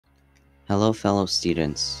Hello fellow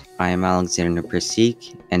students, I am Alexander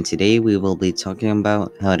Persik, and today we will be talking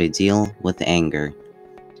about how to deal with anger.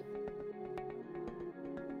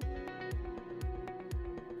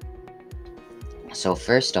 So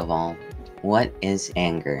first of all, what is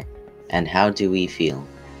anger, and how do we feel?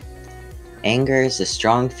 Anger is a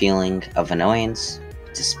strong feeling of annoyance,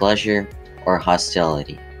 displeasure, or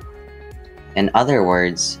hostility. In other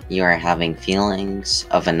words, you are having feelings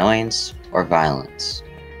of annoyance or violence.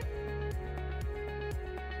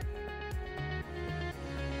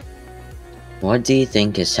 What do you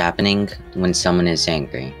think is happening when someone is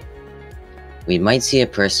angry? We might see a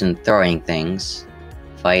person throwing things,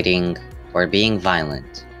 fighting, or being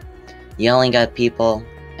violent, yelling at people,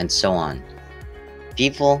 and so on.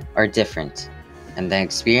 People are different, and they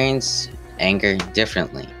experience anger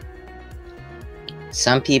differently.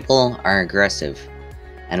 Some people are aggressive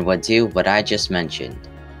and would do what I just mentioned,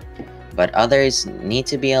 but others need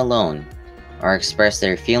to be alone or express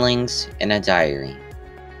their feelings in a diary.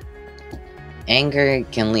 Anger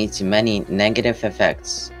can lead to many negative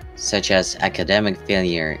effects, such as academic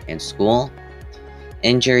failure in school,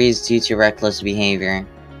 injuries due to reckless behavior,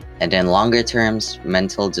 and in longer terms,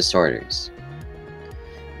 mental disorders.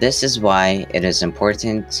 This is why it is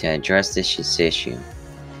important to address this issue.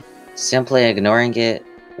 Simply ignoring it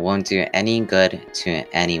won't do any good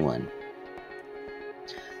to anyone.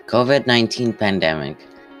 COVID-19 pandemic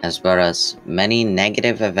has brought us many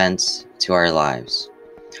negative events to our lives,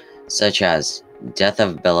 such as death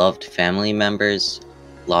of beloved family members,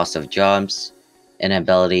 loss of jobs,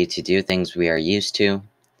 inability to do things we are used to.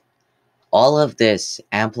 All of this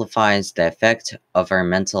amplifies the effect of our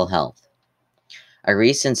mental health. A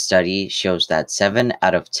recent study shows that 7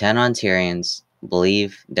 out of 10 Ontarians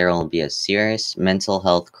believe there will be a serious mental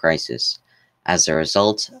health crisis as a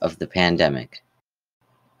result of the pandemic.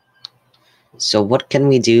 So what can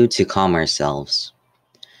we do to calm ourselves?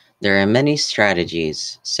 There are many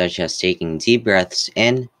strategies, such as taking deep breaths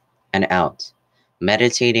in and out,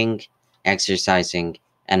 meditating, exercising,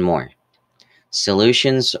 and more.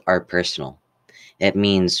 Solutions are personal. It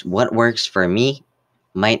means what works for me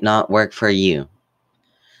might not work for you.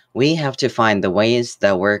 We have to find the ways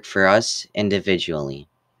that work for us individually.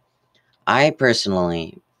 I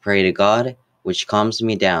personally pray to God, which calms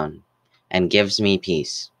me down and gives me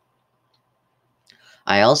peace.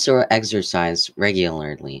 I also exercise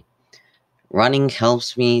regularly. Running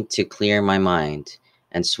helps me to clear my mind,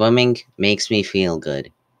 and swimming makes me feel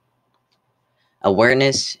good.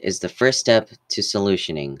 Awareness is the first step to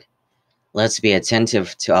solutioning. Let's be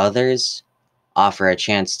attentive to others, offer a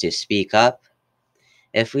chance to speak up.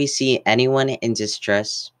 If we see anyone in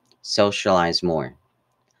distress, socialize more.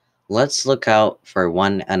 Let's look out for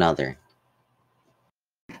one another.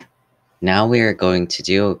 Now we are going to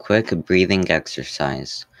do a quick breathing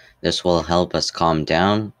exercise. This will help us calm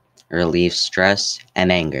down, relieve stress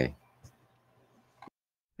and anger.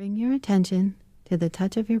 Bring your attention to the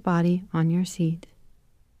touch of your body on your seat.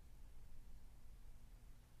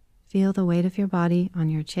 Feel the weight of your body on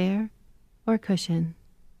your chair or cushion.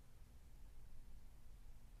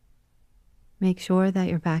 Make sure that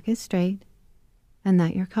your back is straight and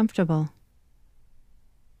that you're comfortable.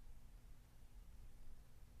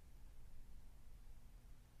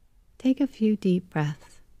 Take a few deep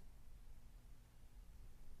breaths.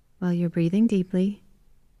 While you're breathing deeply,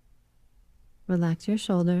 relax your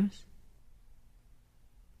shoulders,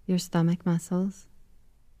 your stomach muscles,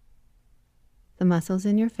 the muscles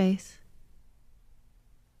in your face,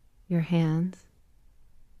 your hands,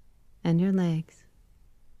 and your legs.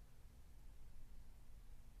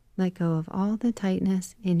 Let go of all the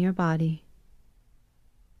tightness in your body.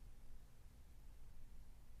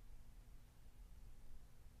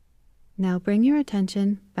 Now bring your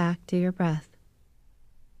attention back to your breath.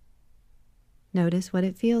 Notice what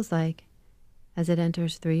it feels like as it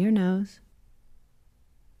enters through your nose,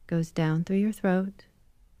 goes down through your throat,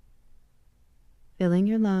 filling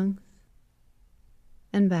your lungs,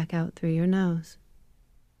 and back out through your nose.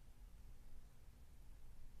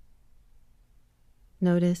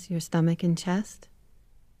 Notice your stomach and chest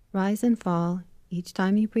rise and fall each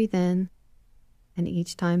time you breathe in and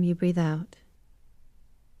each time you breathe out.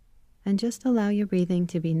 And just allow your breathing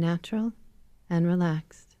to be natural and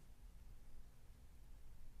relaxed.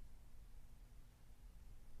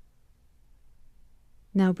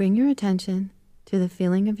 Now bring your attention to the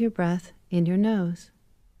feeling of your breath in your nose.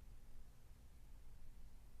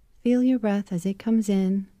 Feel your breath as it comes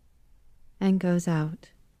in and goes out.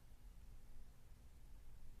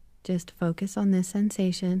 Just focus on this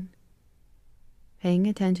sensation, paying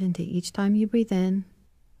attention to each time you breathe in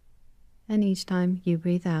and each time you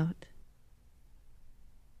breathe out.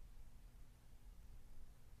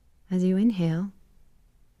 As you inhale,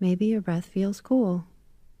 maybe your breath feels cool.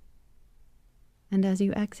 And as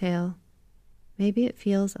you exhale, maybe it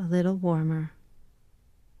feels a little warmer.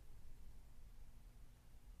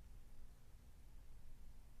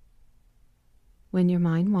 When your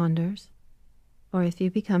mind wanders, or if you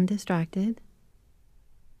become distracted,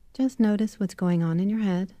 just notice what's going on in your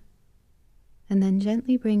head, and then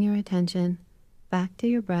gently bring your attention back to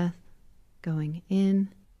your breath, going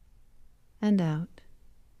in and out.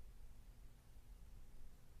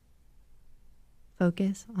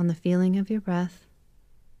 Focus on the feeling of your breath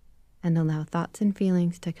and allow thoughts and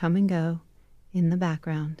feelings to come and go in the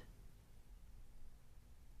background.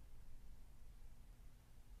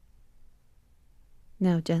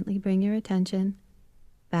 Now gently bring your attention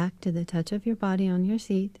back to the touch of your body on your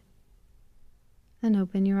seat and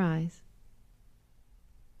open your eyes.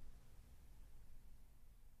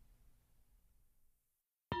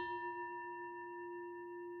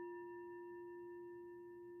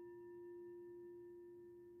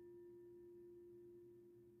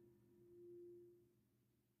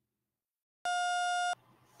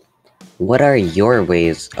 What are your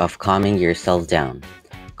ways of calming yourself down?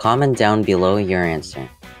 Comment down below your answer.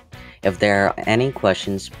 If there are any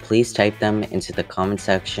questions, please type them into the comment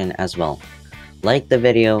section as well. Like the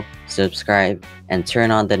video, subscribe, and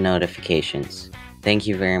turn on the notifications. Thank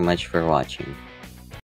you very much for watching.